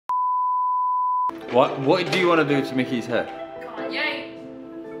What do you want to do to Mickey's hair? Kanye.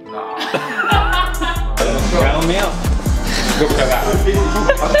 Nah. Count me out. Look at that.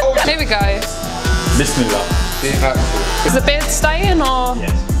 Here we go. Bismillah. Is the beard staying or?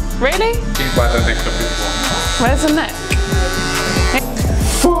 Yes. Really? By the neck of this one. Where's the neck?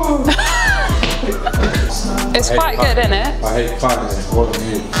 It's quite good, isn't it? I hate climbing it. What do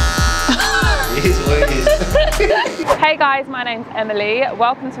you? It is what it is. Hey guys, my name's Emily.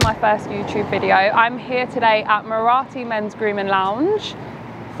 Welcome to my first YouTube video. I'm here today at Marathi Men's Grooming Lounge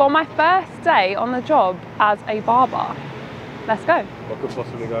for my first day on the job as a barber. Let's go. What could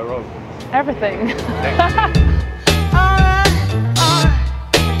possibly go wrong? Everything.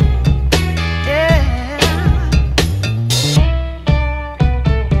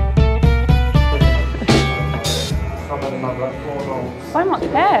 So much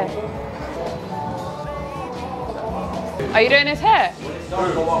hair. Are you doing his hair?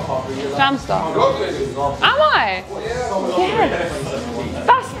 Jamster. Am I? Yes.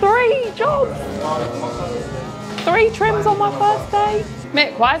 That's 3 jobs. 3 trims on my first day.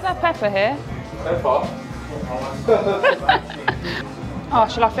 Mick, why is there pepper here? Pepper? Oh,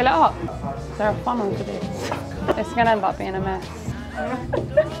 shall I fill it up? Is there a funnel for this? It's going to end up being a mess.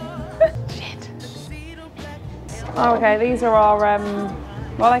 Shit. Oh, okay, these are our,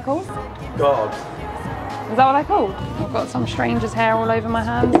 what are they called? God. Is that what they're called? I've got some stranger's hair all over my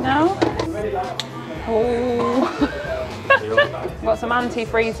hands now. Oh. Got some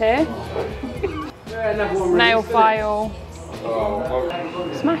antifreeze here. Nail file.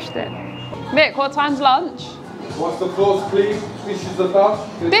 Smashed it. Vic, what time's lunch? What's the floors clean? Dishes about?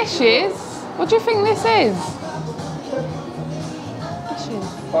 Dishes? What do you think this is? Dishes.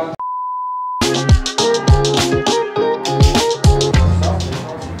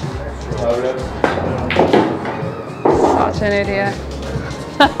 Such an idiot.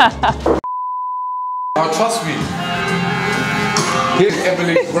 Now trust me. Here's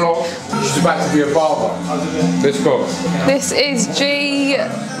Emily's vlog. She's about to be a barber. Let's go. This is G,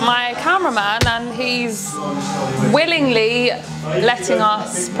 my cameraman, and he's willingly letting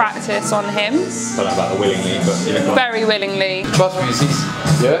us practice on him. I don't know about the willingly, but yeah. Very willingly. Trust me, it's easy.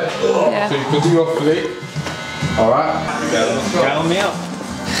 Yeah? Yeah. So you can do your flip. Alright? Count me out.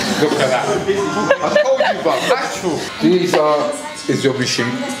 Look at that. I told you about natural. These is your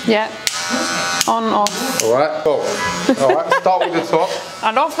machine. Yeah. On, off. Alright, go. Alright, start with the top.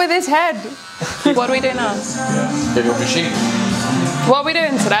 And off with his head. What do we do now? Get your machine. What are we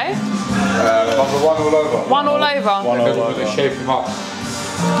doing today? Number 1 all over. 1 all over? One all over. Shape him up.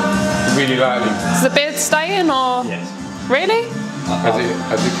 Really lightly. Is the beard staying or? Yes. Really? Has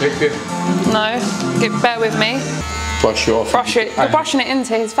it clicked in? No. Bear with me. Brush it off. Brush it. You're brushing it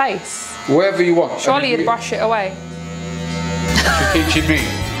into his face. Wherever you want. Surely you'd brush it away. You're teaching me.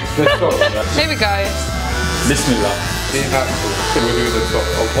 Let's go. Here we go. Bismillah. We'll do the top.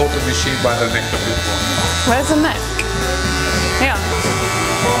 I'll hold the machine by the neck of this one. Where's the neck? Yeah.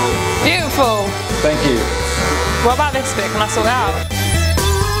 Beautiful. Thank you. What about this bit? Can I sort it out?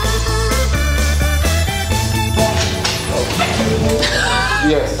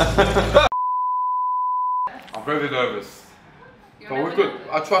 Yes. I'm very nervous. But we're good.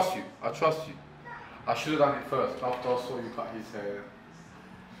 I trust you. I trust you. I should have done it first. After I saw you cut his hair.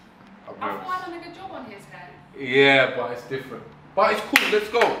 I'm nervous. I've done a good job on his hair. Yeah, but it's different. But it's cool. Let's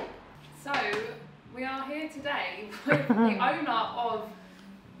go. So, we are here today with the owner of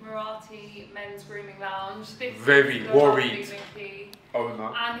Marathi Men's Grooming Lounge. This Very is the worried. lovely Mickey,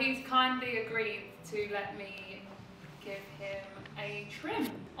 Owner. and he's kindly agreed to let me give him a trim.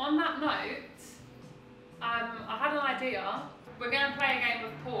 On that note, I had an idea. We're going to play a game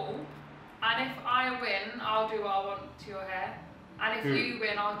with Paul, and if I win, I'll do what I want to your hair, and if you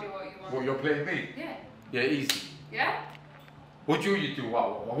win, I'll do what you want. What, you're playing me? Yeah. Yeah, easy. Yeah? What do you do?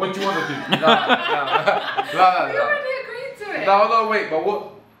 What do you want to do? No. You already agreed to it. No, wait, but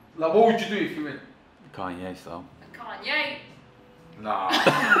what would you do if you win? Kanye style. Kanye. Nah.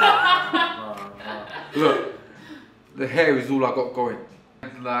 Look, the hair is all I got going.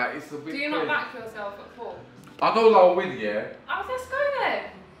 Like, it's a bit Do you not back yourself at Paul? I know I'll win, yeah. Oh, let's go then.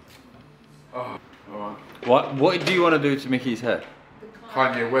 Oh, alright. What do you want to do to Mickey's hair?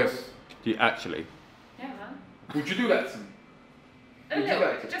 Kanye West. Do you actually? Yeah, man. Would you do that to me? A little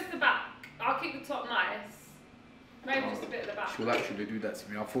bit, just the back. I'll keep the top nice. Maybe just a bit of the back. She'll actually do that to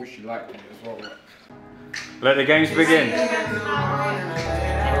me. I thought she liked me as well. Let the games begin.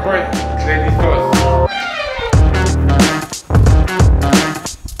 Great. Ladies first.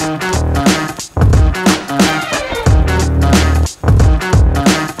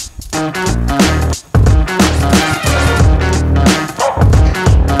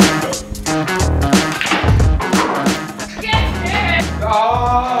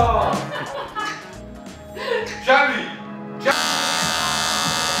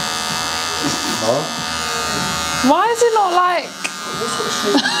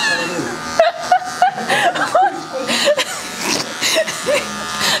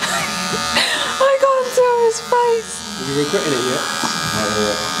 I can't tell his face. Are you regretting it yet?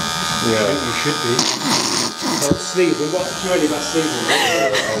 Yeah. I think you should be. Oh, sleeve. We've got to really about sleeve.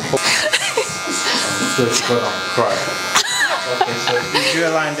 I'm crying. Okay, so you drew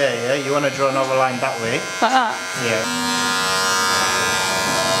a line there, yeah? You want to draw another line that way? Like that? Yeah.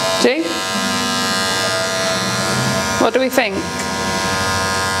 G? What do we think?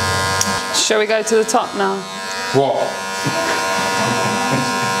 Shall we go to the top now? What?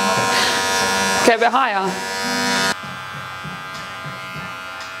 Get a bit higher.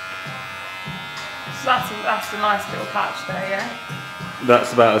 So that's a nice little patch there, yeah?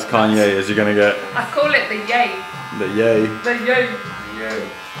 That's about as Kanye as you're gonna get. I call it the yay. The yay. The yay. Yeah.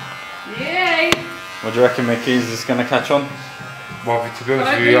 Yay. What do you reckon, Mickey? Is this gonna catch on? Well, to be honest Can I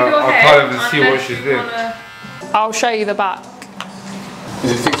with move you, your I head can't even see what unless she's you doing. wanna- I'll show you the back.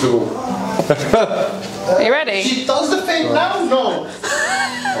 Is it fixable? Are you ready? She does the thing now? No.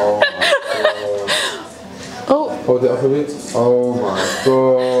 Oh my god. Oh, Hold it up a bit. Oh my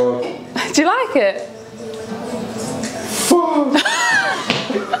god. do you like it?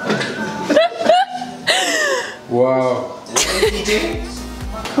 Wow.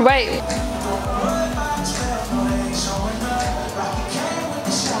 Wait.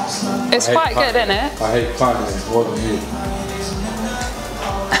 It's quite good, isn't it? I hate climbing it more than you.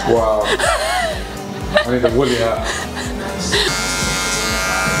 Wow. I need a woolly hat.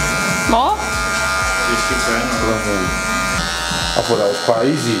 More? I thought that was quite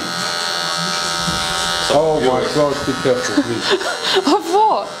easy. Oh my god, be careful, please. Of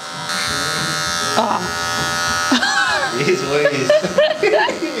what? Ah. His ways.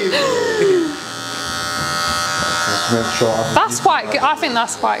 That's quite good. I think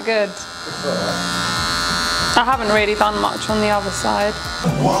that's quite good. I haven't really done much on the other side.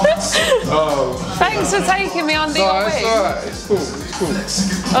 Oh. Thanks for taking me under your It's wing. alright, it's cool, it's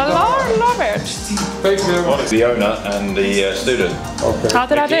cool. I love it. Thank you very much. The owner and the student. Okay. How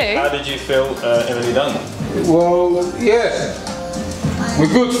did I do? How did you feel Emily done? Well, yeah. We're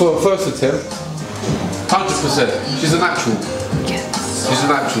good for the first attempt. 100%. She's a natural. She's a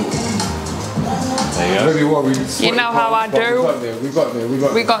natural. There you go. Maybe what we. You know how I do. We got there.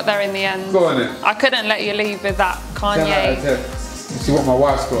 We got there in the end. Go on it. I couldn't let you leave with that 10 out of Kanye. 10. You see what my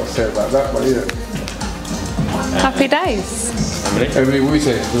wife's got to say about that, but yeah. Happy days. Emily, what do you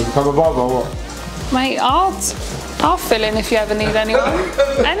say? You become a barber or what? Mate, I'll fill in if you ever need anyone.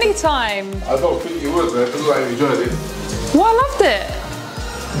 Anytime. I don't think you would, man. It looks like you enjoyed it. Well, I loved it.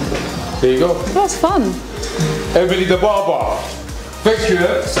 There you go. That was fun. Emily the barber. Thank you.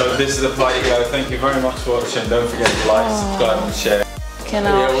 So this is the party go. Thank you very much for watching. Don't forget to like, subscribe and share. Can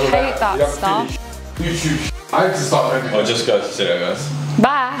I hate that stuff. YouTube. I need to start learning. Or just go to see it, guys.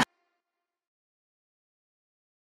 Bye.